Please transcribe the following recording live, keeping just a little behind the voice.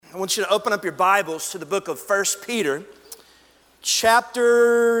I want you to open up your Bibles to the book of 1 Peter,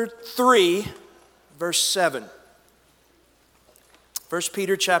 chapter 3, verse 7. 1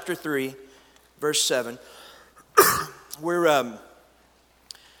 Peter chapter 3, verse 7. We're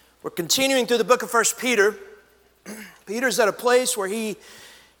continuing through the book of 1 Peter. Peter's at a place where he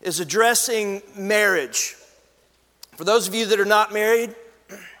is addressing marriage. For those of you that are not married,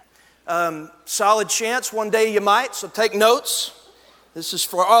 solid chance one day you might, so take notes. This is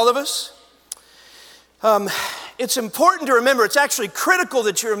for all of us. It's important to remember, it's actually critical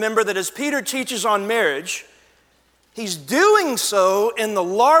that you remember that as Peter teaches on marriage, he's doing so in the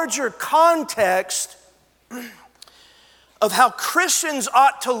larger context of how Christians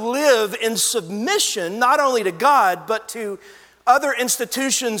ought to live in submission, not only to God, but to other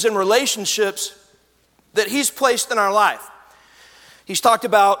institutions and relationships that he's placed in our life. He's talked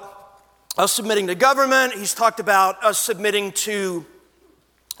about us submitting to government. He's talked about us submitting to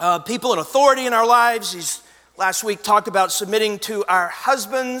people in authority in our lives. He's last week talked about submitting to our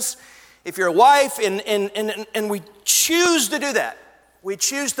husbands. If you're a wife, and we choose to do that. We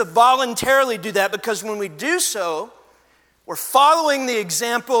choose to voluntarily do that because when we do so, we're following the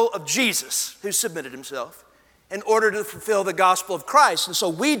example of Jesus, who submitted himself in order to fulfill the gospel of Christ. And so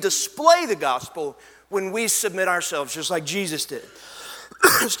we display the gospel when we submit ourselves, just like Jesus did.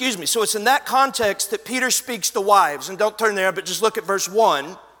 Excuse me. So it's in that context that Peter speaks to wives. And don't turn there, but just look at verse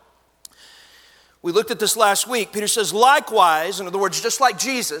 1. We looked at this last week. Peter says, likewise, in other words, just like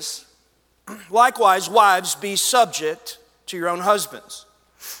Jesus, likewise, wives, be subject to your own husbands.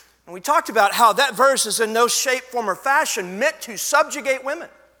 And we talked about how that verse is in no shape, form, or fashion meant to subjugate women.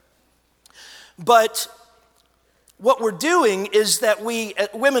 But what we're doing is that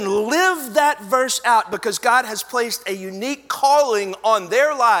women live that verse out because God has placed a unique calling on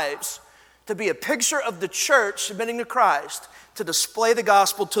their lives to be a picture of the church submitting to Christ, to display the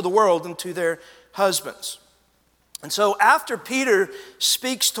gospel to the world and to their husbands. And so after Peter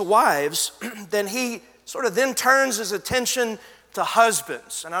speaks to wives, then he sort of then turns his attention to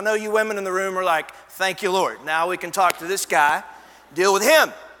husbands. And I know you women in the room are like, thank you, Lord. Now we can talk to this guy, deal with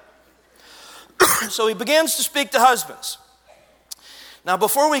him. So he begins to speak to husbands. Now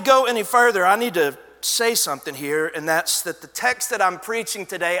before we go any further, I need to say something here, and that's that the text that I'm preaching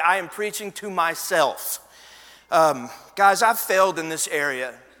today, I am preaching to myself. Guys, I've failed in this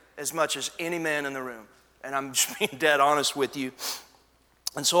area as much as any man in the room, and I'm just being dead honest with you.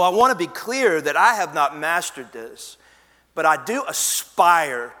 And so I want to be clear that I have not mastered this, but I do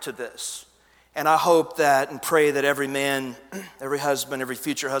aspire to this. And I hope that and pray that every man, every husband, every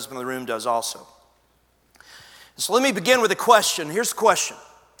future husband in the room does also. So let me begin with a question. Here's the question.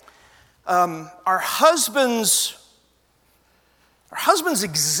 Are husbands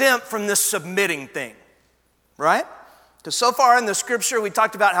exempt from this submitting thing? Right? Because so far in the scripture, we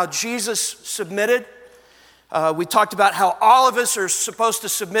talked about how Jesus submitted. We talked about how all of us are supposed to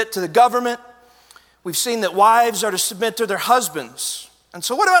submit to the government. We've seen that wives are to submit to their husbands. And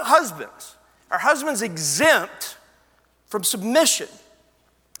so what about husbands? Are husbands exempt from submission?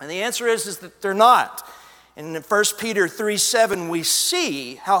 And the answer is that they're not. And in 1 Peter 3:7, we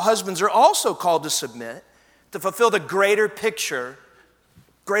see how husbands are also called to submit to fulfill the greater picture,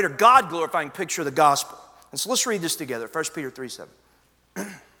 greater God-glorifying picture of the gospel. And so let's read this together, 1 Peter 3:7.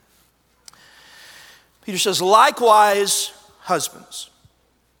 Peter says, likewise, husbands,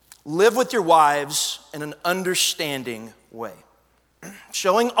 live with your wives in an understanding way,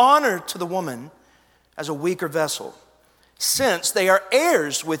 showing honor to the woman as a weaker vessel, since they are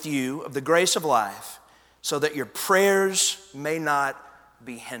heirs with you of the grace of life, so that your prayers may not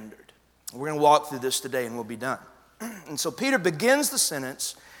be hindered. We're going to walk through this today and we'll be done. And so Peter begins the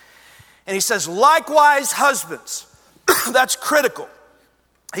sentence and he says, likewise, husbands. That's critical.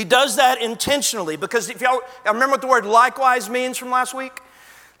 He does that intentionally because if y'all remember what the word likewise means from last week?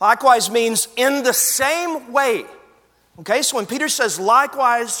 Likewise means in the same way. Okay, so when Peter says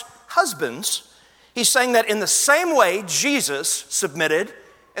likewise, husbands, he's saying that in the same way Jesus submitted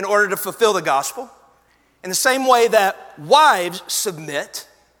in order to fulfill the gospel, in the same way that wives submit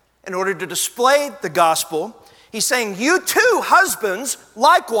in order to display the gospel, he's saying you too, husbands,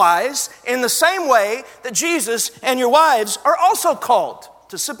 likewise, in the same way that Jesus and your wives are also called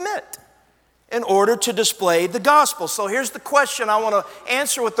to submit in order to display the gospel. So here's the question I want to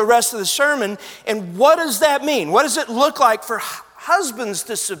answer with the rest of the sermon. And what does that mean? What does it look like for husbands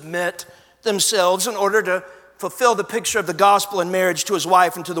to submit themselves in order to fulfill the picture of the gospel in marriage to his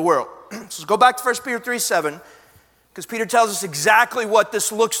wife and to the world? So go back to 1 Peter 3:7, because Peter tells us exactly what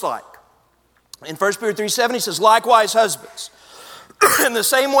this looks like. In 1 Peter 3:7, he says, likewise, husbands, in the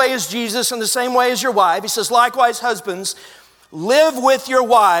same way as Jesus, in the same way as your wife, he says, likewise, husbands, live with your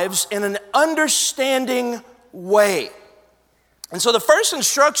wives in an understanding way. And so the first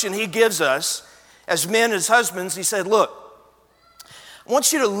instruction he gives us as men, as husbands, he said, look, I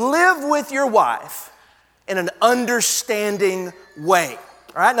want you to live with your wife in an understanding way.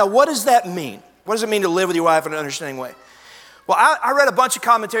 All right, now what does that mean? What does it mean to live with your wife in an understanding way? Well, I read a bunch of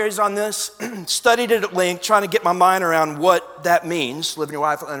commentaries on this, studied it at length, trying to get my mind around what that means, living your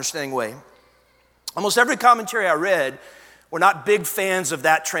wife in an understanding way. Almost every commentary I read were not big fans of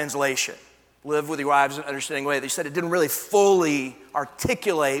that translation, live with your wives in an understanding way. They said it didn't really fully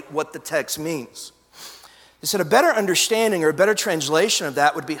articulate what the text means. They said a better understanding or a better translation of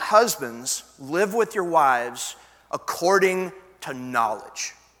that would be, husbands, live with your wives according to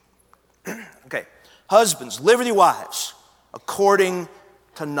knowledge. Okay, husbands, live with your wives according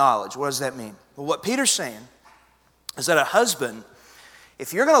to knowledge. What does that mean? Well, what Peter's saying is that a husband,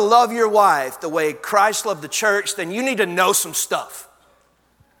 if you're going to love your wife the way Christ loved the church, then you need to know some stuff.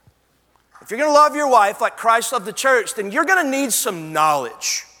 If you're going to love your wife like Christ loved the church, then you're going to need some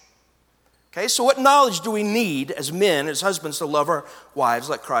knowledge. Okay, so what knowledge do we need as men, as husbands, to love our wives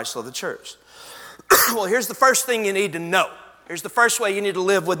like Christ loved the church? Well, here's the first thing you need to know. Here's the first way you need to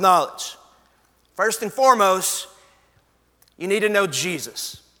live with knowledge. First and foremost, you need to know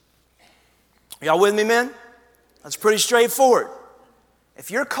Jesus. Y'all with me, men? That's pretty straightforward.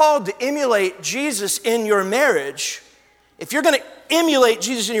 If you're called to emulate Jesus in your marriage, if you're going to emulate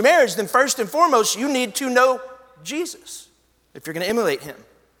Jesus in your marriage, then first and foremost, you need to know Jesus if you're going to emulate him.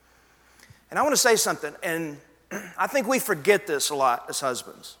 And I want to say something, and I think we forget this a lot as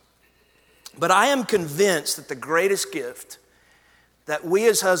husbands. But I am convinced that the greatest gift that we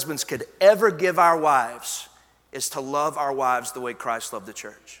as husbands could ever give our wives is to love our wives the way Christ loved the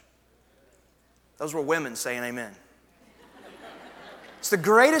church. Those were women saying amen. It's the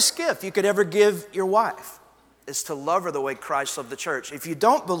greatest gift you could ever give your wife, is to love her the way Christ loved the church. If you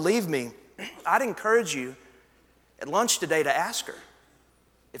don't believe me, I'd encourage you at lunch today to ask her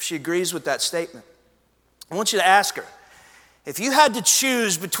if she agrees with that statement. I want you to ask her, if you had to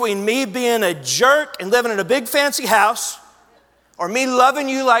choose between me being a jerk and living in a big fancy house or me loving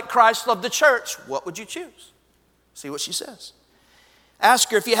you like Christ loved the church, what would you choose? See what she says.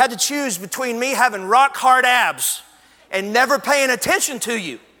 Ask her, if you had to choose between me having rock hard abs and never paying attention to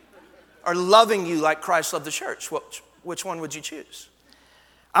you or loving you like Christ loved the church, which one would you choose?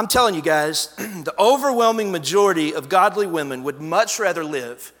 I'm telling you guys, the overwhelming majority of godly women would much rather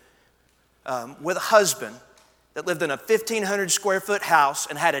live with a husband that lived in a 1,500 square foot house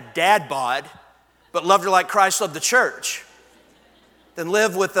and had a dad bod, but loved her like Christ loved the church, than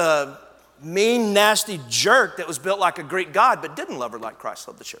live with a mean, nasty jerk that was built like a Greek god, but didn't love her like Christ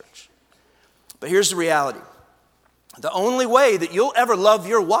loved the church. But here's the reality. The only way that you'll ever love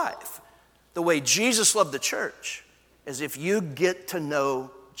your wife the way Jesus loved the church is if you get to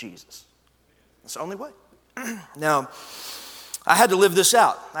know Jesus. That's the only way. Now, I had to live this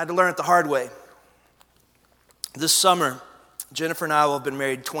out. I had to learn it the hard way. This summer, Jennifer and I will have been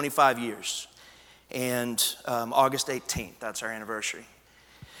married 25 years. And August 18th, that's our anniversary.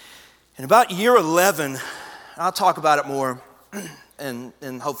 And about year 11, I'll talk about it more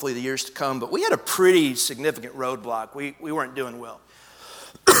and hopefully the years to come, but we had a pretty significant roadblock. We weren't doing well.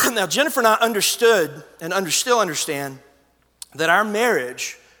 Now, Jennifer and I understood and still understand that our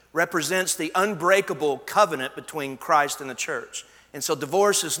marriage represents the unbreakable covenant between Christ and the church. And so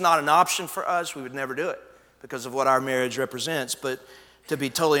divorce is not an option for us. We would never do it because of what our marriage represents. But to be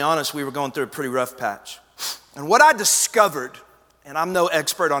totally honest, we were going through a pretty rough patch. And what I discovered, and I'm no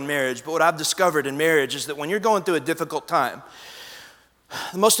expert on marriage, but what I've discovered in marriage is that when you're going through a difficult time,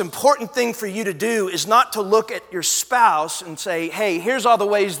 the most important thing for you to do is not to look at your spouse and say, hey, here's all the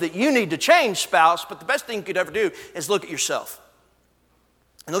ways that you need to change, spouse, but the best thing you could ever do is look at yourself.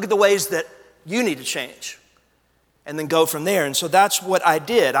 And look at the ways that you need to change. And then go from there. And so that's what I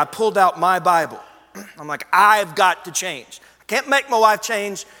did. I pulled out my Bible. I'm like, I've got to change. I can't make my wife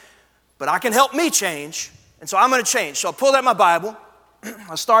change, but I can help me change. And so I'm going to change. So I pulled out my Bible.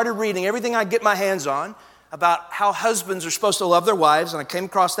 I started reading everything I get my hands on about how husbands are supposed to love their wives. And I came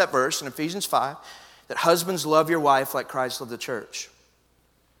across that verse in Ephesians 5, that husbands love your wife like Christ loved the church.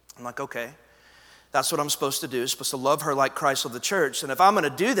 I'm like, okay, that's what I'm supposed to do. I'm supposed to love her like Christ loved the church. And if I'm going to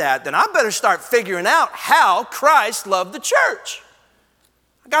do that, then I better start figuring out how Christ loved the church.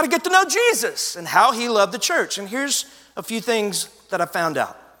 I got to get to know Jesus and how he loved the church. And here's a few things that I found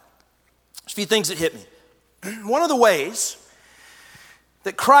out. There's a few things that hit me. One of the ways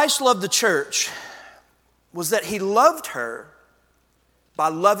that Christ loved the church was that he loved her by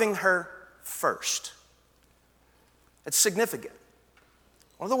loving her first. It's significant.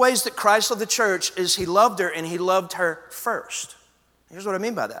 One of the ways that Christ loved the church is he loved her and he loved her first. Here's what I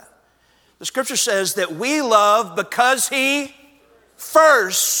mean by that. The scripture says that we love because he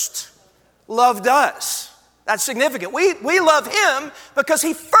first loved us. That's significant. We love him because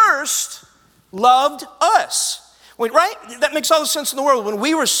he first loved us. Right? That makes all the sense in the world. When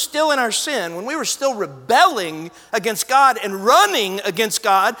we were still in our sin, when we were still rebelling against God and running against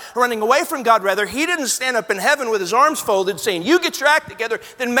God, running away from God rather, he didn't stand up in heaven with his arms folded saying, you get your act together,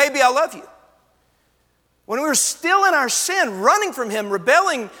 then maybe I'll love you. When we were still in our sin, running from him,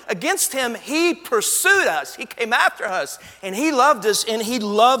 rebelling against him, he pursued us. He came after us and he loved us, and he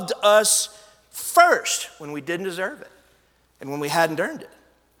loved us first when we didn't deserve it and when we hadn't earned it.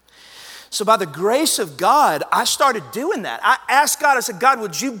 So by the grace of God, I started doing that. I asked God, I said, God,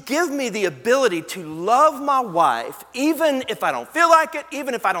 would you give me the ability to love my wife, even if I don't feel like it,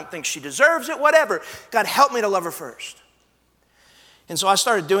 even if I don't think she deserves it, whatever. God, help me to love her first. And so I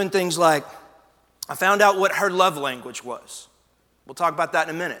started doing things like, I found out what her love language was. We'll talk about that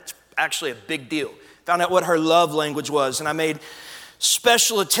in a minute. It's actually a big deal. Found out what her love language was, and I made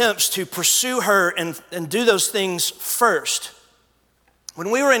special attempts to pursue her and do those things first. When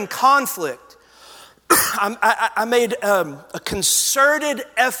we were in conflict, I made a concerted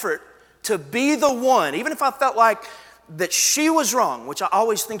effort to be the one, even if I felt like that she was wrong, which I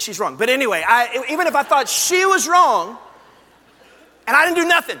always think she's wrong. But anyway, even if I thought she was wrong and I didn't do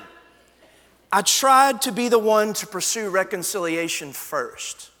nothing, I tried to be the one to pursue reconciliation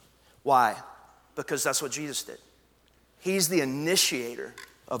first. Why? Because that's what Jesus did. He's the initiator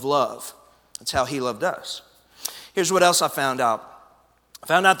of love. That's how he loved us. Here's what else I found out. I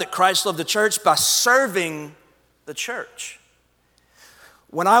found out that Christ loved the church by serving the church.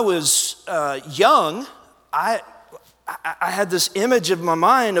 When I was young, I had this image in my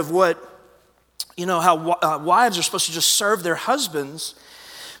mind of what, how wives are supposed to just serve their husbands.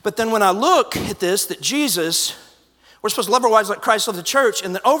 But then when I look at this, that Jesus, we're supposed to love our wives like Christ loved the church,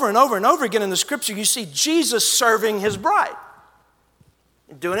 and then over and over and over again in the scripture, you see Jesus serving his bride,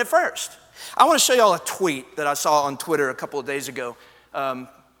 doing it first. I want to show y'all a tweet that I saw on Twitter a couple of days ago.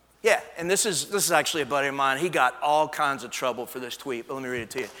 And this is actually a buddy of mine. He got all kinds of trouble for this tweet, but let me read it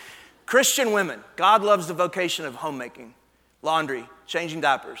to you. Christian women, God loves the vocation of homemaking, laundry, changing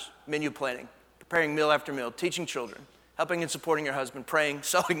diapers, menu planning, preparing meal after meal, teaching children, helping and supporting your husband, praying,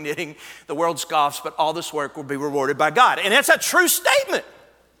 sewing, knitting. The world scoffs, but all this work will be rewarded by God. And it's a true statement.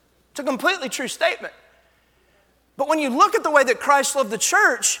 It's a completely true statement. But when you look at the way that Christ loved the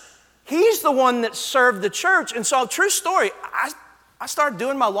church, he's the one that served the church. And so, true story, I started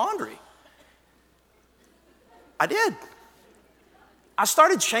doing my laundry. I did. I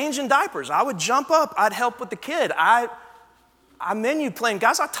started changing diapers. I would jump up. I'd help with the kid. I menu planned.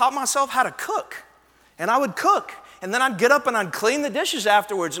 Guys, I taught myself how to cook. And I would cook. And then I'd get up and I'd clean the dishes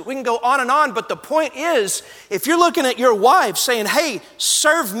afterwards. We can go on and on. But the point is, if you're looking at your wife saying, hey,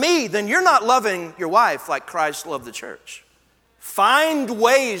 serve me, then you're not loving your wife like Christ loved the church. Find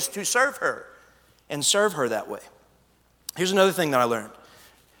ways to serve her and serve her that way. Here's another thing that I learned.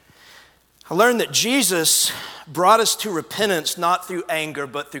 I learned that Jesus brought us to repentance not through anger,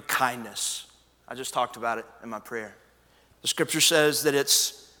 but through kindness. I just talked about it in my prayer. The scripture says that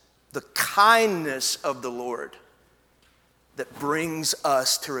it's the kindness of the Lord that brings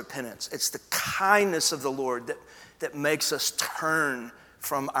us to repentance. It's the kindness of the Lord that makes us turn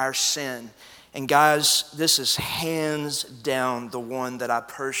from our sin. And guys, this is hands down the one that I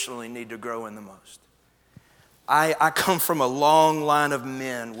personally need to grow in the most. I come from a long line of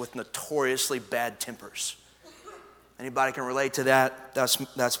men with notoriously bad tempers. Anybody can relate to that?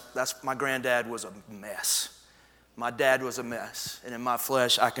 That's my granddad was a mess. My dad was a mess. And in my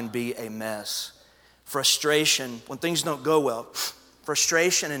flesh, I can be a mess. Frustration, when things don't go well,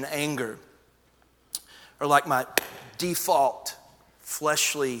 frustration and anger are like my default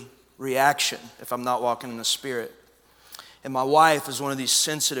fleshly reaction if I'm not walking in the Spirit. And my wife is one of these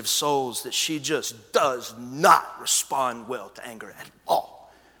sensitive souls that she just does not respond well to anger at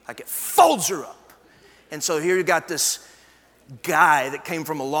all. Like it folds her up. And so here you got this guy that came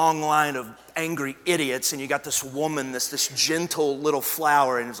from a long line of angry idiots, and you got this woman that's this gentle little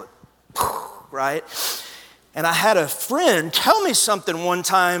flower, and it's like, right? And I had a friend tell me something one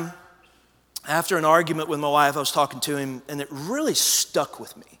time after an argument with my wife. I was talking to him, and it really stuck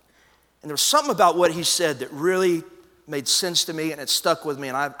with me. And there was something about what he said that really made sense to me, and it stuck with me,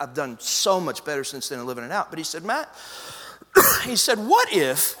 and I've done so much better since then in living it out. But he said, Matt, he said, what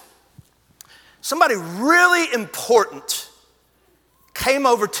if somebody really important came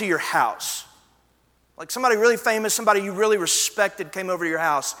over to your house? Like somebody really famous, somebody you really respected came over to your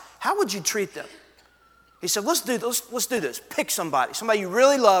house. How would you treat them? He said, let's do this. Pick somebody you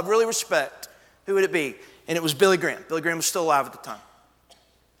really love, really respect. Who would it be? And it was Billy Graham. Billy Graham was still alive at the time.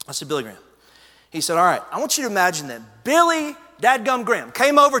 I said, Billy Graham. He said, all right, I want you to imagine that Billy Dadgum Graham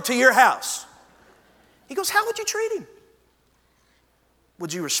came over to your house. He goes, how would you treat him?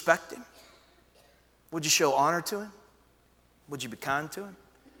 Would you respect him? Would you show honor to him? Would you be kind to him?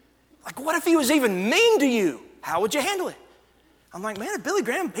 Like, what if he was even mean to you? How would you handle it? I'm like, man, Billy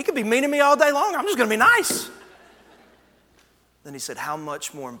Graham, he could be mean to me all day long. I'm just going to be nice. Then he said, how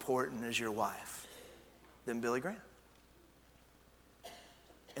much more important is your wife than Billy Graham?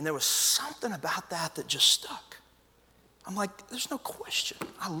 And there was something about that just stuck. I'm like, there's no question.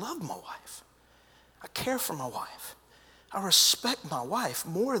 I love my wife. I care for my wife. I respect my wife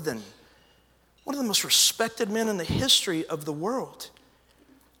more than one of the most respected men in the history of the world.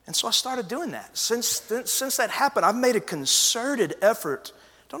 And so I started doing that. Since that happened, I've made a concerted effort.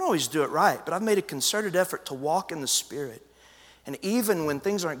 Don't always do it right, but I've made a concerted effort to walk in the Spirit. And even when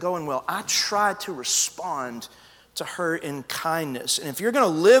things aren't going well, I try to respond to her in kindness. And if you're going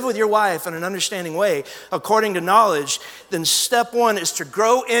to live with your wife in an understanding way, according to knowledge, then step one is to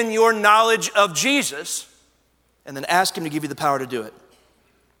grow in your knowledge of Jesus and then ask him to give you the power to do it.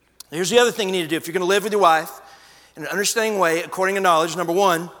 Here's the other thing you need to do. If you're going to live with your wife in an understanding way, according to knowledge, number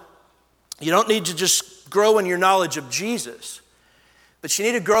one, you don't need to just grow in your knowledge of Jesus, but you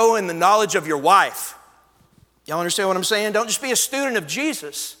need to grow in the knowledge of your wife. Y'all understand what I'm saying? Don't just be a student of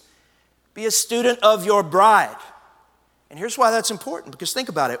Jesus. Be a student of your bride. And here's why that's important, because think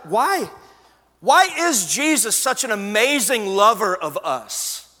about it. Why is Jesus such an amazing lover of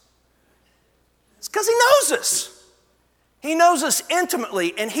us? It's because he knows us. He knows us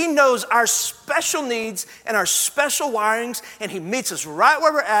intimately, and he knows our special needs and our special wirings, and he meets us right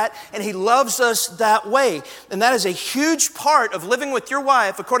where we're at, and he loves us that way. And that is a huge part of living with your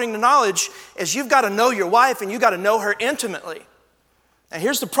wife, according to knowledge, is you've got to know your wife and you've got to know her intimately. And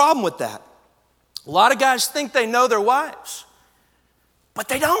here's the problem with that. A lot of guys think they know their wives, but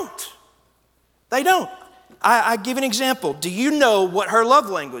they don't. They don't. I give an example. Do you know what her love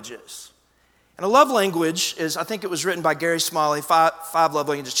language is? And a love language is, I think it was written by Gary Smalley, five love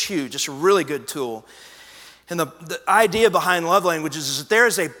languages. It's huge. It's a really good tool. And the idea behind love languages is that there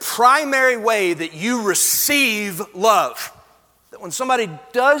is a primary way that you receive love. That when somebody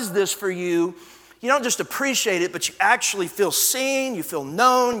does this for you, you don't just appreciate it, but you actually feel seen, you feel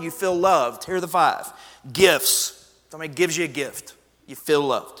known, you feel loved. Here are the five. Gifts. Somebody gives you a gift. You feel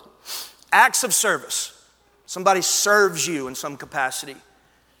loved. Acts of service. Somebody serves you in some capacity.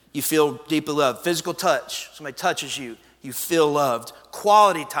 You feel deeply loved. Physical touch. Somebody touches you. You feel loved.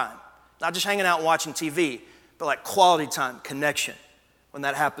 Quality time. Not just hanging out and watching TV, but like quality time, connection. When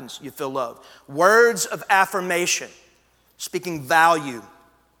that happens, you feel loved. Words of affirmation. Speaking value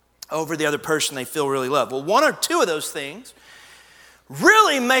over the other person they feel really loved. Well, one or two of those things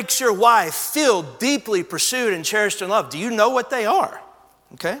really makes your wife feel deeply pursued and cherished and loved. Do you know what they are?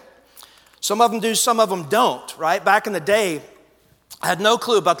 Okay? Some of them do, some of them don't, right? Back in the day, I had no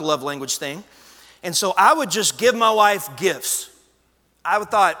clue about the love language thing. And so I would just give my wife gifts. I would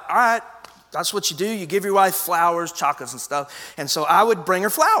thought, all right, that's what you do. You give your wife flowers, chocolates and stuff. And so I would bring her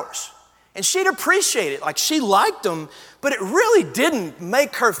flowers. And she'd appreciate it. Like she liked them, but it really didn't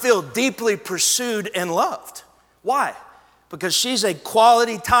make her feel deeply pursued and loved. Why? Because she's a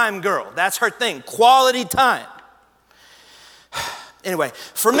quality time girl. That's her thing, quality time. Anyway,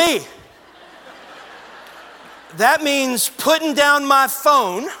 for me, that means putting down my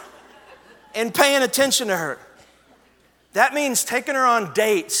phone and paying attention to her. That means taking her on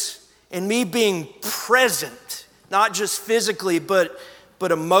dates and me being present, not just physically, but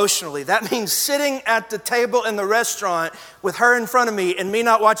emotionally. That means sitting at the table in the restaurant with her in front of me and me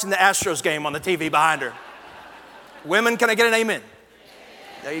not watching the Astros game on the TV behind her. Women, can I get an amen?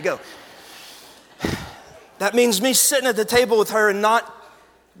 There you go. That means me sitting at the table with her and not,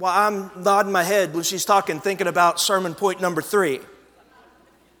 while I'm nodding my head when she's talking, thinking about sermon point number 3.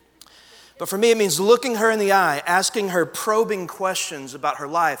 But for me, it means looking her in the eye, asking her probing questions about her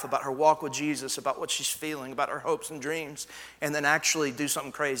life, about her walk with Jesus, about what she's feeling, about her hopes and dreams, and then actually do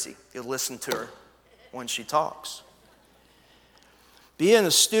something crazy. You listen to her when she talks. Being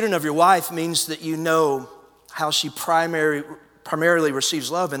a student of your wife means that you know how she primarily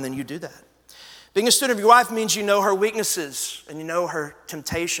receives love, and then you do that. Being a student of your wife means you know her weaknesses and you know her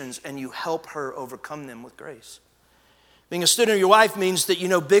temptations and you help her overcome them with grace. Being a student of your wife means that you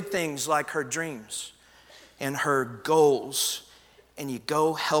know big things like her dreams and her goals, and you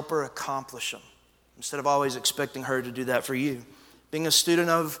go help her accomplish them instead of always expecting her to do that for you. Being a student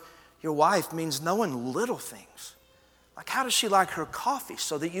of your wife means knowing little things Like, how does she like her coffee?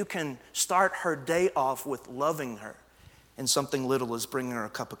 So that you can start her day off with loving her. And something little as bringing her a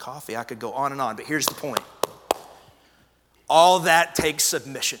cup of coffee. I could go on and on, but here's the point. All that takes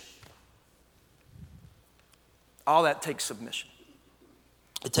submission. All that takes submission.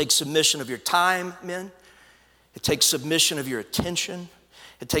 It takes submission of your time, men. It takes submission of your attention.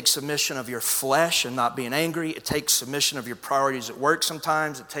 It takes submission of your flesh and not being angry. It takes submission of your priorities at work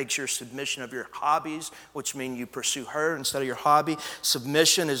sometimes. It takes your submission of your hobbies, which mean you pursue her instead of your hobby.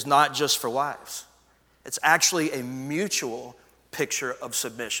 Submission is not just for wives. It's actually a mutual picture of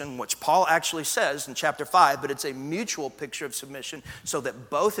submission, which Paul actually says in chapter 5, but it's a mutual picture of submission so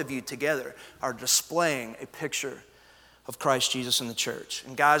that both of you together are displaying a picture of Christ Jesus in the church.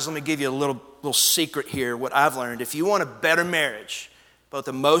 And guys, let me give you a little secret here, what I've learned. If you want a better marriage, both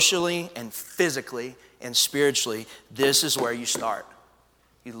emotionally and physically and spiritually, this is where you start.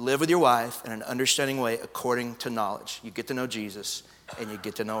 You live with your wife in an understanding way according to knowledge. You get to know Jesus and you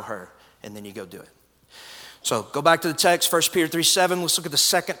get to know her, and then you go do it. So go back to the text, 1 Peter 3:7. Let's look at the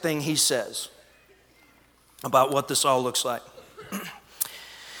second thing he says about what this all looks like.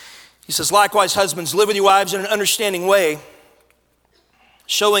 He says, likewise, husbands, live with your wives in an understanding way,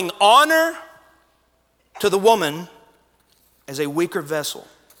 showing honor to the woman as a weaker vessel.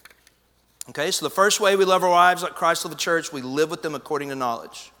 Okay, so the first way we love our wives like Christ loved the church, we live with them according to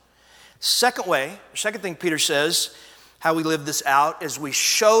knowledge. Second thing Peter says, how we live this out, is we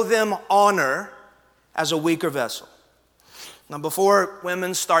show them honor as a weaker vessel. Now, before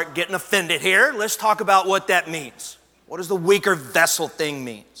women start getting offended here, let's talk about what that means. What does the weaker vessel thing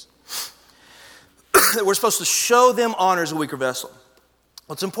mean? That we're supposed to show them honor as a weaker vessel.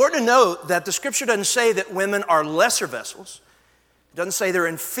 Well, it's important to note that the scripture doesn't say that women are lesser vessels. It doesn't say they're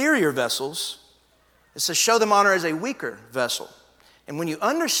inferior vessels. It says show them honor as a weaker vessel. And when you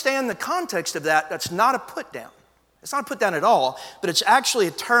understand the context of that, that's not a put down. It's not a put down at all, but it's actually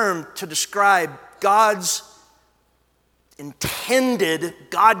a term to describe God's intended,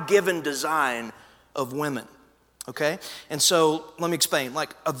 God-given design of women. Okay? And so let me explain.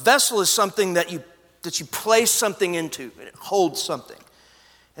 Like, a vessel is something that you place something into, and it holds something.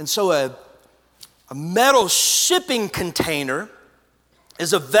 And so a metal shipping container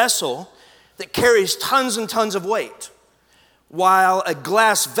is a vessel that carries tons and tons of weight, while a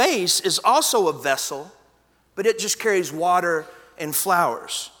glass vase is also a vessel, but it just carries water and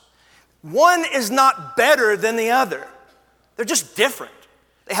flowers. One is not better than the other. They're just different.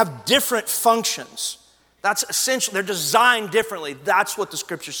 They have different functions. That's essential. They're designed differently. That's what the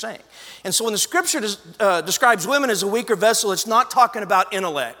scripture's saying. And so when the scripture describes women as a weaker vessel, it's not talking about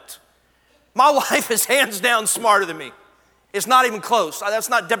intellect. My wife is hands down smarter than me. It's not even close. That's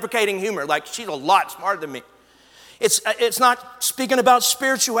not deprecating humor. Like, she's a lot smarter than me. It's not speaking about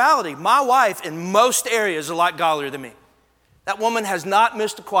spirituality. My wife, in most areas, is a lot godlier than me. That woman has not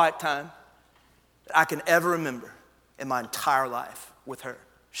missed a quiet time that I can ever remember in my entire life with her.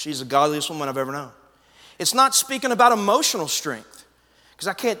 She's the godliest woman I've ever known. It's not speaking about emotional strength, because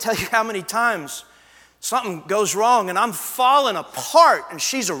I can't tell you how many times something goes wrong and I'm falling apart and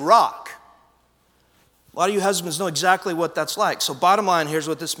she's a rock. A lot of you husbands know exactly what that's like. So bottom line, here's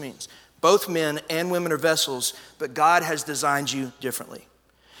what this means. Both men and women are vessels, but God has designed you differently.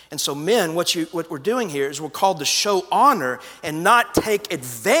 And so men, what we're doing here is we're called to show honor and not take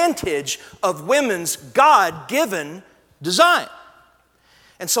advantage of women's God-given design.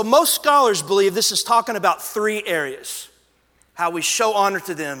 And so most scholars believe this is talking about three areas. How we show honor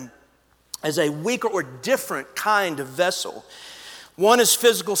to them as a weaker or different kind of vessel. One is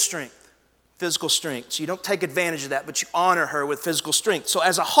physical strength. Physical strength. So you don't take advantage of that, but you honor her with physical strength. So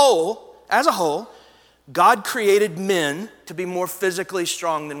as a whole, God created men to be more physically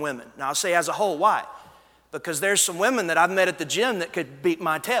strong than women. Now I'll say as a whole, why? Because there's some women that I've met at the gym that could beat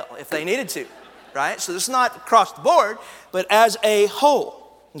my tail if they needed to, right? So this is not across the board, but as a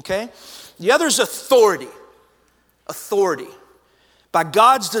whole, okay? The other is authority. Authority. By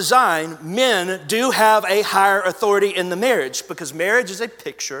God's design, men do have a higher authority in the marriage, because marriage is a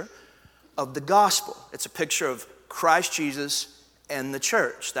picture of the gospel. It's a picture of Christ Jesus and the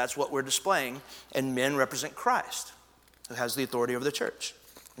church. That's what we're displaying. And men represent Christ, who has the authority over the church.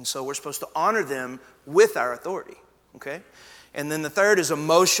 And so we're supposed to honor them with our authority, okay? And then the third is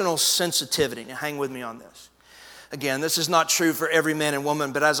emotional sensitivity. Now hang with me on this. Again, this is not true for every man and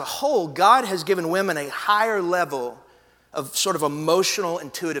woman, but as a whole, God has given women a higher level of sort of emotional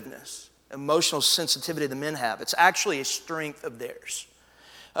intuitiveness, emotional sensitivity than men have. It's actually a strength of theirs.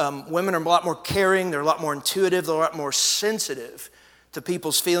 Women are a lot more caring, they're a lot more intuitive, they're a lot more sensitive to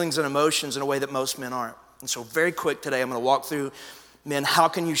people's feelings and emotions in a way that most men aren't. And so very quick today, I'm going to walk through Men, how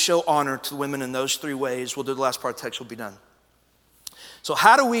can you show honor to women in those 3 ways? We'll do the last part of the text, we'll be done. So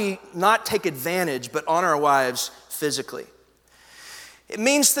how do we not take advantage but honor our wives physically? It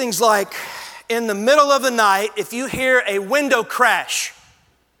means things like, in the middle of the night, if you hear a window crash,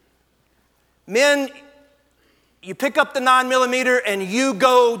 men, you pick up the 9mm and you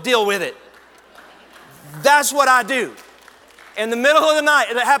go deal with it. That's what I do. In the middle of the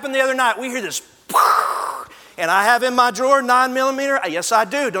night, it happened the other night, we hear this, and I have in my drawer 9mm. Yes, I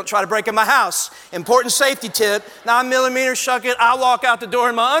do. Don't try to break in my house. Important safety tip, 9mm, shuck it, I walk out the door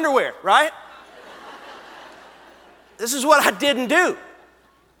in my underwear, right? This is what I didn't do.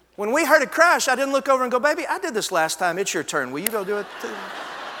 When we heard a crash, I didn't look over and go, baby, I did this last time. It's your turn. Will you go do it too?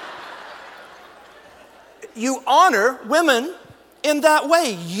 You honor women in that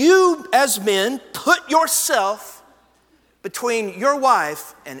way. You, as men, put yourself between your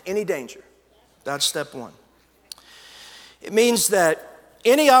wife and any danger. That's step 1. It means that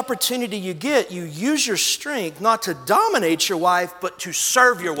any opportunity you get, you use your strength not to dominate your wife, but to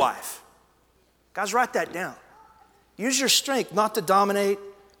serve your wife. Guys, write that down. Use your strength not to dominate,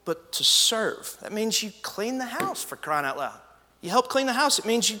 but to serve. That means you clean the house, for crying out loud. You help clean the house. It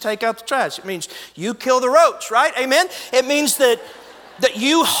means you take out the trash. It means you kill the roach, right? Amen? It means that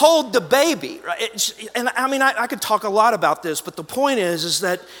you hold the baby, right? I could talk a lot about this, but the point is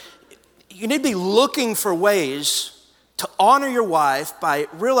that you need to be looking for ways to honor your wife by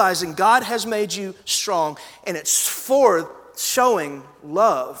realizing God has made you strong, and it's for showing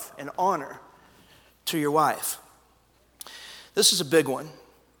love and honor to your wife. This is a big one.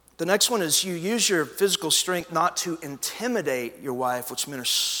 The next one is you use your physical strength not to intimidate your wife, which men are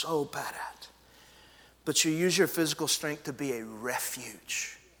so bad at, but you use your physical strength to be a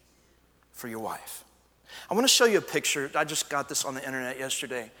refuge for your wife. I want to show you a picture. I just got this on the internet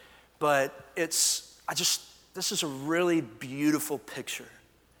yesterday, but this is a really beautiful picture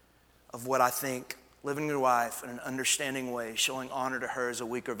of what I think living with your wife in an understanding way, showing honor to her as a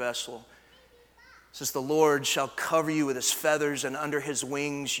weaker vessel. It says, the Lord shall cover you with his feathers, and under his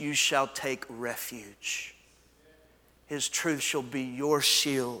wings you shall take refuge. His truth shall be your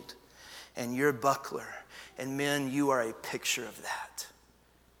shield and your buckler. And men, you are a picture of that.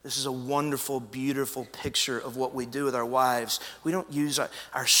 This is a wonderful, beautiful picture of what we do with our wives. We don't use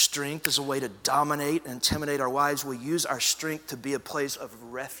our strength as a way to dominate and intimidate our wives. We use our strength to be a place of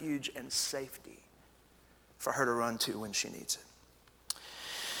refuge and safety for her to run to when she needs it.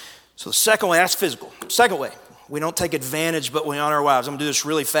 So the second way, that's physical. Second way, we don't take advantage, but we honor our wives. I'm going to do this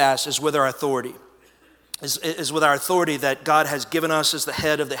really fast, is with our authority. Is with our authority that God has given us as the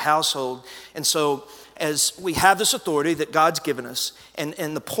head of the household. And so as we have this authority that God's given us, and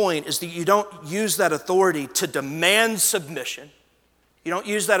the point is that you don't use that authority to demand submission. You don't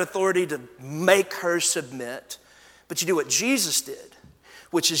use that authority to make her submit, but you do what Jesus did,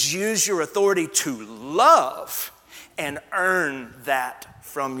 which is use your authority to love and earn that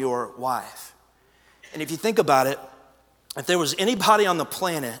from your wife. And if you think about it, if there was anybody on the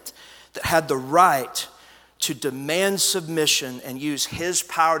planet that had the right to demand submission and use his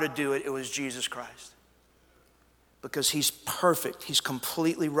power to do it, it was Jesus Christ. Because he's perfect, he's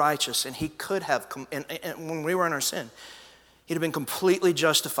completely righteous, and he could have, and when we were in our sin, he'd have been completely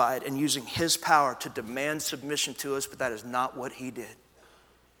justified in using his power to demand submission to us, but that is not what he did.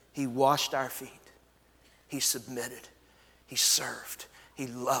 He washed our feet. He submitted. He served. He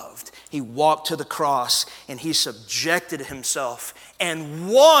loved. He walked to the cross, and he subjected himself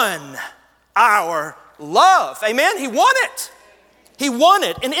and won our love. Amen? He won it. He won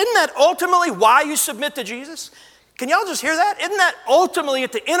it. And isn't that ultimately why you submit to Jesus? Can y'all just hear that? Isn't that ultimately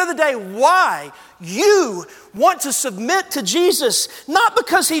at the end of the day why you want to submit to Jesus? Not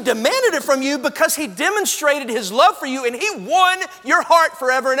because he demanded it from you, because he demonstrated his love for you and he won your heart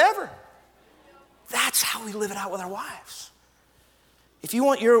forever and ever. That's how we live it out with our wives. If you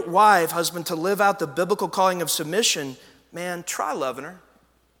want your wife, husband, to live out the biblical calling of submission, man, try loving her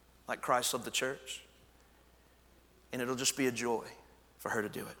like Christ loved the church. And it'll just be a joy for her to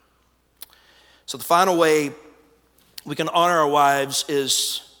do it. So the final way we can honor our wives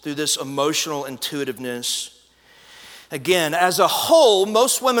is through this emotional intuitiveness. Again, as a whole,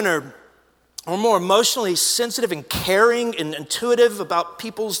 most women are more emotionally sensitive and caring and intuitive about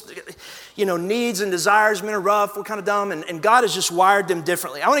people's needs and desires. Men are rough, we're kind of dumb, and God has just wired them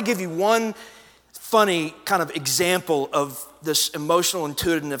differently. I want to give you one funny kind of example of this emotional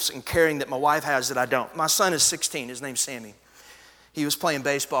intuitiveness and caring that my wife has that I don't. My son is 16, his name's Sammy. He was playing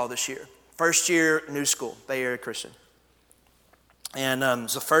baseball this year. First year, new school, Bay Area Christian. And it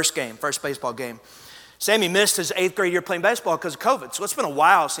was the first baseball game. Sammy missed his 8th grade year playing baseball because of COVID. So it's been a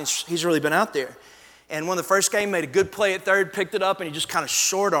while since he's really been out there. And one of the first game made a good play at third, picked it up, and he just kind of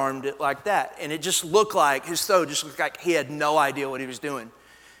short-armed it like that. And it just looked like, his throw just looked like he had no idea what he was doing.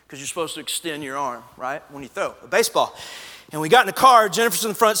 Because you're supposed to extend your arm, right, when you throw a baseball. And we got in the car, Jennifer's in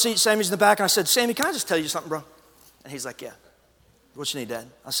the front seat, Sammy's in the back, and I said, Sammy, can I just tell you something, bro? And he's like, yeah. What you need, Dad?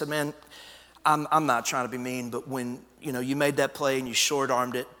 I said, man, I'm not trying to be mean, but when, you made that play and you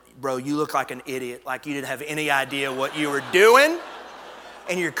short-armed it, bro, you look like an idiot, like you didn't have any idea what you were doing.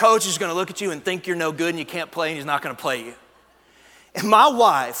 And your coach is going to look at you and think you're no good and you can't play and he's not going to play you. And my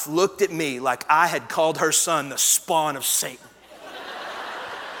wife looked at me like I had called her son the spawn of Satan.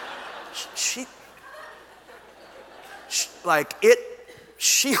 She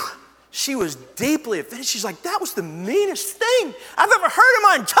was deeply offended. She's like, that was the meanest thing I've ever heard in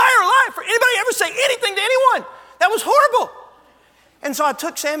my entire life for anybody ever say anything to anyone. That was horrible. And so I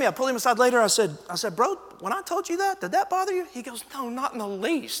took Sammy, I pulled him aside later, I said, bro, when I told you that, did that bother you? He goes, no, not in the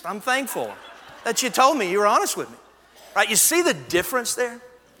least. I'm thankful that you told me, you were honest with me. Right, you see the difference there?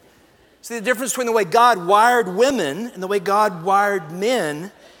 See the difference between the way God wired women and the way God wired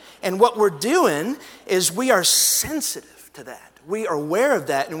men. And what we're doing is we are sensitive to that. We are aware of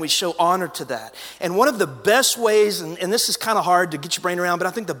that and we show honor to that. And one of the best ways, and this is kind of hard to get your brain around, but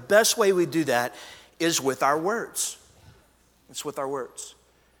I think the best way we do that is with our words. It's with our words.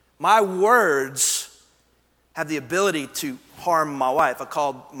 My words have the ability to harm my wife. I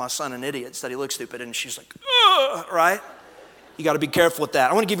called my son an idiot, said he looked stupid, and she's like, ugh, right? You got to be careful with that.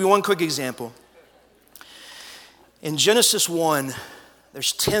 I want to give you one quick example. In Genesis 1,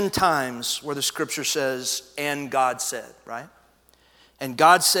 there's 10 times where the scripture says, and God said, right? And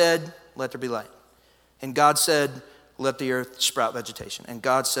God said, let there be light. And God said, let the earth sprout vegetation. And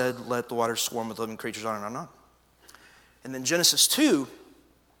God said, let the waters swarm with living creatures, on and on and on. And then Genesis 2,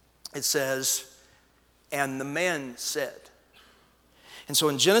 it says, and the man said. And so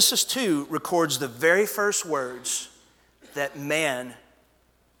in Genesis 2 records the very first words that man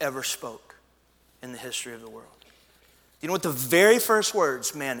ever spoke in the history of the world. You know what the very first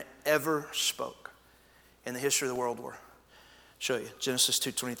words man ever spoke in the history of the world were? I'll show you, Genesis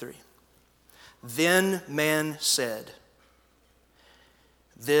 2:23. Then man said,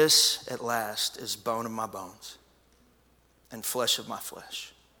 this at last is bone of my bones and flesh of my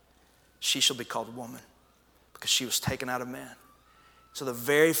flesh. She shall be called woman because she was taken out of man. So the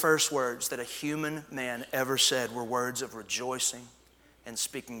very first words that a human man ever said were words of rejoicing and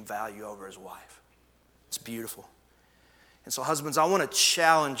speaking value over his wife. It's beautiful. And so husbands, I want to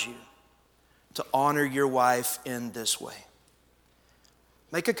challenge you to honor your wife in this way.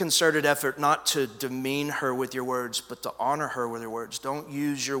 Make a concerted effort not to demean her with your words, but to honor her with your words. Don't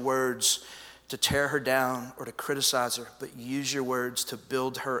use your words to tear her down or to criticize her, but use your words to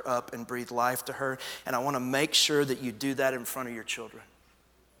build her up and breathe life to her. And I want to make sure that you do that in front of your children.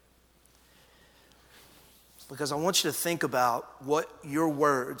 Because I want you to think about what your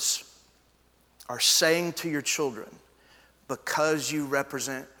words are saying to your children because you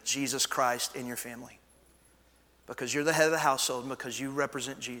represent Jesus Christ in your family. Because you're the head of the household and because you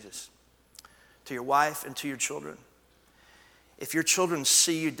represent Jesus to your wife and to your children. If your children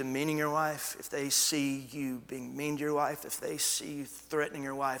see you demeaning your wife, if they see you being mean to your wife, if they see you threatening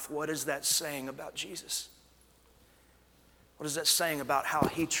your wife, what is that saying about Jesus? What is that saying about how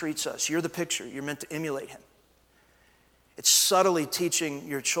he treats us? You're the picture. You're meant to emulate him. It's subtly teaching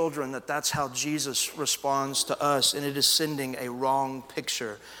your children that that's how Jesus responds to us, and it is sending a wrong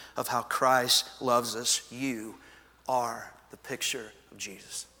picture of how Christ loves us. You are the picture of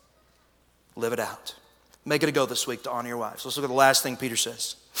Jesus. Live it out. Make it a go this week to honor your wives. Let's look at the last thing Peter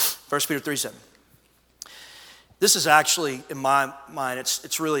says. 1 Peter 3:7. This is actually, in my mind,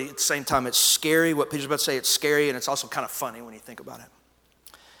 it's really, at the same time, it's scary. What Peter's about to say, it's scary, and it's also kind of funny when you think about it.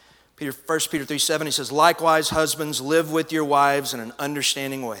 1 Peter 3:7, he says, likewise, husbands, live with your wives in an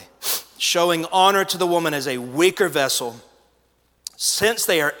understanding way, showing honor to the woman as a weaker vessel, since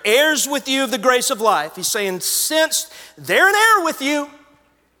they are heirs with you of the grace of life. He's saying, since they're an heir with you,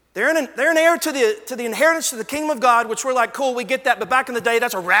 they're an heir to the inheritance of the kingdom of God, which we're like, cool, we get that. But back in the day,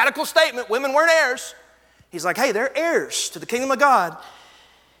 that's a radical statement. Women weren't heirs. He's like, hey, they're heirs to the kingdom of God.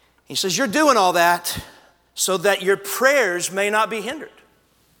 He says, you're doing all that so that your prayers may not be hindered.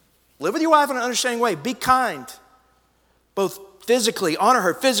 Live with your wife in an understanding way. Be kind, both physically, honor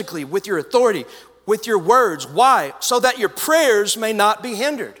her physically, with your authority, with your words. Why? So that your prayers may not be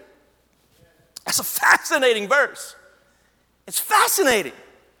hindered. That's a fascinating verse. It's fascinating.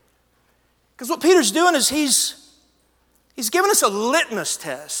 Because what Peter's doing is he's giving us a litmus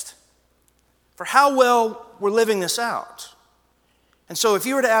test for how well we're living this out. And so if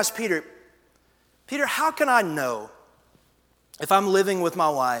you were to ask Peter, how can I know if I'm living with my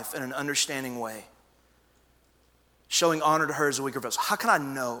wife in an understanding way showing honor to her as a weaker vessel. How can I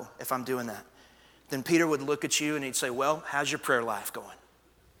know if I'm doing that? Then Peter would look at you and he'd say, well, how's your prayer life going?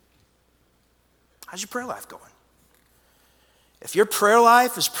 How's your prayer life going? If your prayer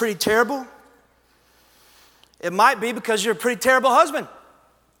life is pretty terrible, it might be because you're a pretty terrible husband.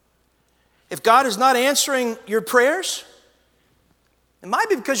 If God is not answering your prayers, it might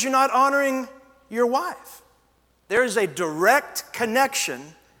be because you're not honoring your wife. There is a direct connection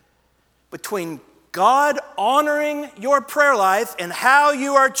between God honoring your prayer life and how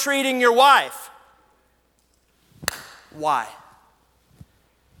you are treating your wife. Why?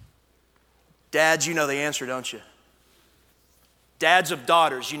 Dads, you know the answer, don't you? Dads of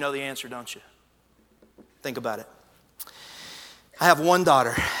daughters, you know the answer, don't you? Think about it. I have one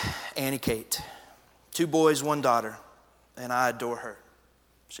daughter, Annie Kate. 2 boys, 1 daughter, and I adore her.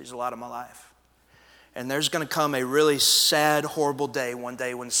 She's a lot of my life. And there's going to come a really sad, horrible day one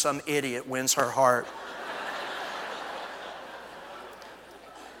day when some idiot wins her heart.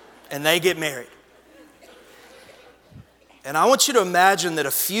 And they get married. And I want you to imagine that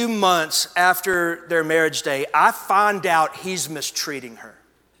a few months after their marriage day, I find out he's mistreating her.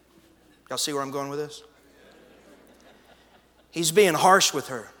 Y'all see where I'm going with this? He's being harsh with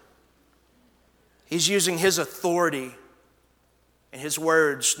her. He's using his authority and his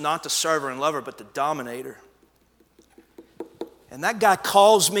words not to serve her and love her, but to dominate her. And that guy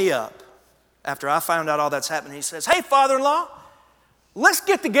calls me up after I found out all that's happening. He says, hey, father-in-law, let's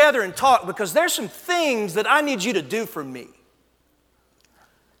get together and talk because there's some things that I need you to do for me.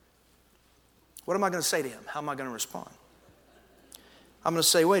 What am I going to say to him? How am I going to respond? I'm going to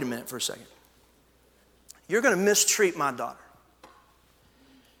say, wait a minute for a second. You're going to mistreat my daughter.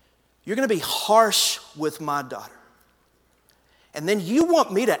 You're going to be harsh with my daughter. And then you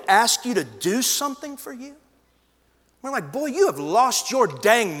want me to ask you to do something for you? We're like, boy, you have lost your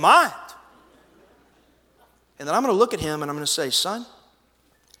dang mind. And then I'm going to look at him and I'm going to say, son,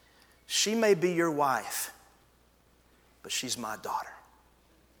 she may be your wife, but she's my daughter.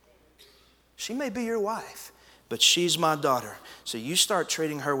 She may be your wife, but she's my daughter. So you start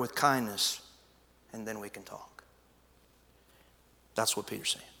treating her with kindness, and then we can talk. That's what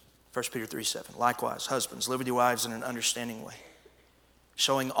Peter's saying. 1 Peter 3:7. Likewise, husbands, live with your wives in an understanding way,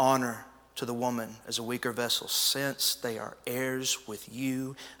 showing honor to the woman as a weaker vessel, since they are heirs with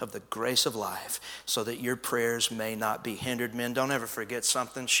you of the grace of life, so that your prayers may not be hindered. Men, don't ever forget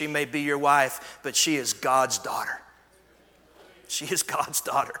something. She may be your wife, but she is God's daughter. She is God's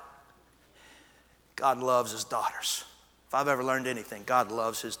daughter. God loves his daughters. If I've ever learned anything, God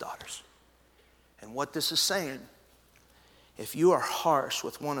loves his daughters. And what this is saying, if you are harsh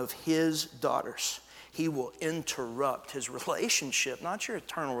with one of his daughters, he will interrupt his relationship, not your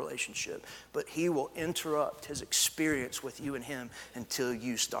eternal relationship, but he will interrupt his experience with you and him until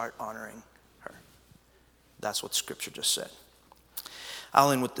you start honoring her. That's what Scripture just said.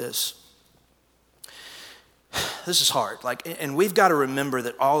 I'll end with this. This is hard. And we've got to remember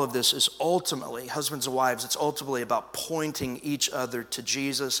that all of this is ultimately, husbands and wives, it's ultimately about pointing each other to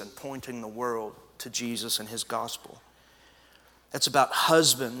Jesus and pointing the world to Jesus and his gospel. It's about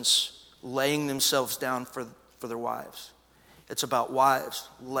husbands laying themselves down for their wives. It's about wives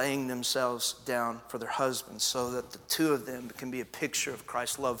laying themselves down for their husbands so that the two of them can be a picture of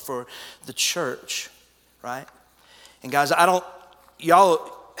Christ's love for the church, right? And guys,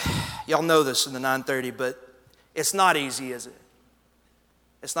 y'all know this in the 930, but it's not easy, is it?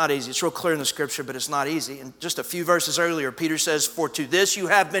 It's not easy. It's real clear in the Scripture, but it's not easy. And just a few verses earlier, Peter says, for to this you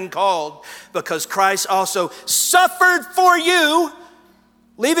have been called, because Christ also suffered for you,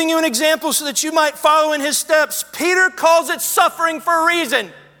 leaving you an example so that you might follow in his steps. Peter calls it suffering for a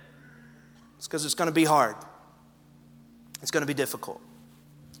reason. It's because it's going to be hard. It's going to be difficult.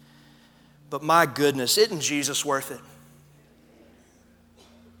 But my goodness, isn't Jesus worth it?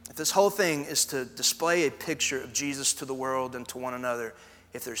 If this whole thing is to display a picture of Jesus to the world and to one another,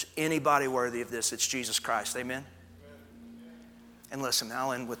 if there's anybody worthy of this, it's Jesus Christ. Amen? And listen,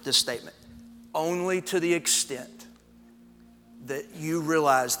 I'll end with this statement. Only to the extent that you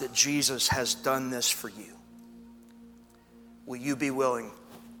realize that Jesus has done this for you, will you be willing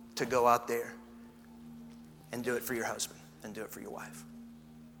to go out there and do it for your husband and do it for your wife?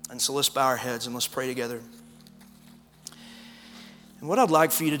 And so let's bow our heads and let's pray together. And what I'd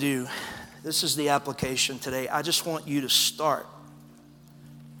like for you to do, this is the application today. I just want you to start.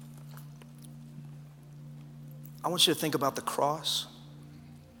 I want you to think about the cross.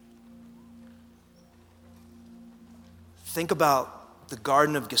 Think about the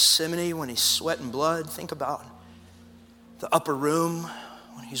Garden of Gethsemane when he's sweating blood. Think about the upper room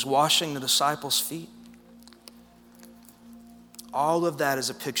when he's washing the disciples' feet. All of that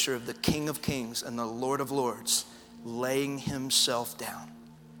is a picture of the King of Kings and the Lord of Lords laying himself down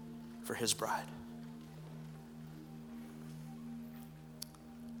for his bride.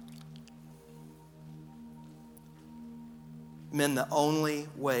 Men, the only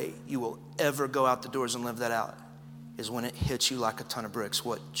way you will ever go out the doors and live that out is when it hits you like a ton of bricks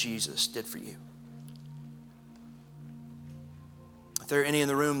what Jesus did for you. If there are any in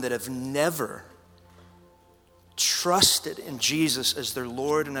the room that have never trusted in Jesus as their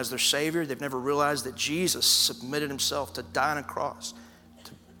Lord and as their Savior, they've never realized that Jesus submitted himself to die on a cross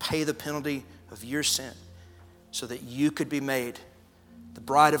to pay the penalty of your sin so that you could be made the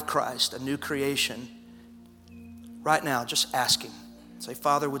bride of Christ, a new creation. Right now, just ask him. Say,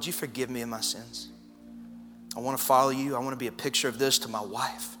 Father, would you forgive me of my sins? I want to follow you. I want to be a picture of this to my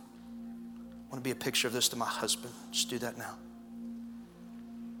wife. I want to be a picture of this to my husband. Just do that now.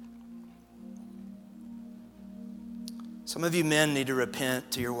 Some of you men need to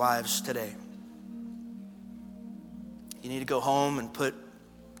repent to your wives today. You need to go home and put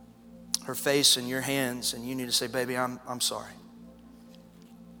her face in your hands, and you need to say, baby, I'm sorry.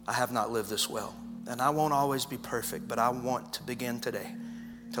 I have not lived this well. And I won't always be perfect, but I want to begin today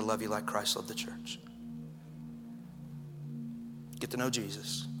to love you like Christ loved the church. Get to know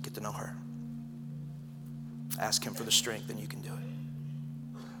Jesus. Get to know her. Ask him for the strength, and you can do it.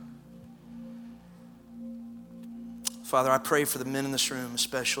 Father, I pray for the men in this room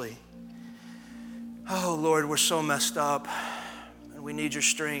especially. Oh, Lord, we're so messed up, and we need your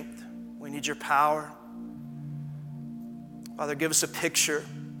strength. We need your power. Father, give us a picture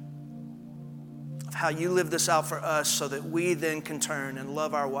of how you live this out for us so that we then can turn and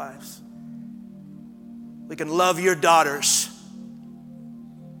love our wives. We can love your daughters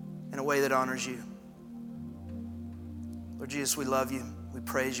in a way that honors you. Lord Jesus, we love you. We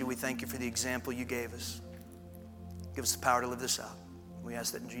praise you. We thank you for the example you gave us. Give us the power to live this out. We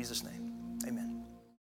ask that in Jesus' name.